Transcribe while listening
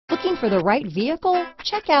Looking for the right vehicle?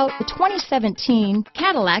 Check out the 2017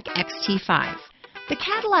 Cadillac XT5. The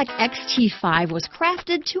Cadillac XT5 was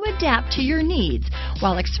crafted to adapt to your needs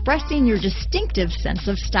while expressing your distinctive sense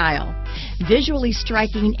of style. Visually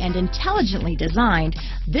striking and intelligently designed,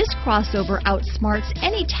 this crossover outsmarts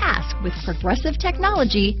any task with progressive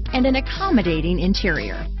technology and an accommodating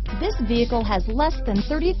interior. This vehicle has less than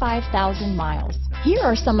 35,000 miles. Here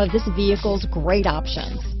are some of this vehicle's great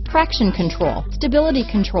options: traction control, stability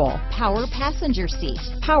control, power passenger seat,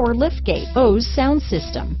 power liftgate, Bose sound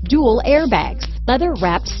system, dual airbags,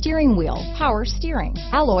 leather-wrapped steering wheel, power steering,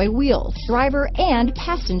 alloy wheels, driver and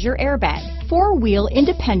passenger airbag, four-wheel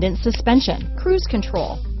independent suspension, cruise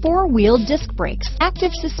control, four-wheel disc brakes,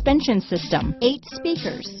 active suspension system, 8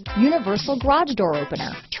 speakers, universal garage door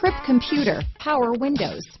opener, trip computer, power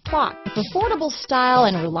windows, clock. If affordable style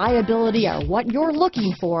and reliability are what you're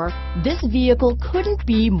looking for, this vehicle couldn't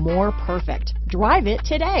be more perfect. Drive it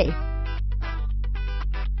today.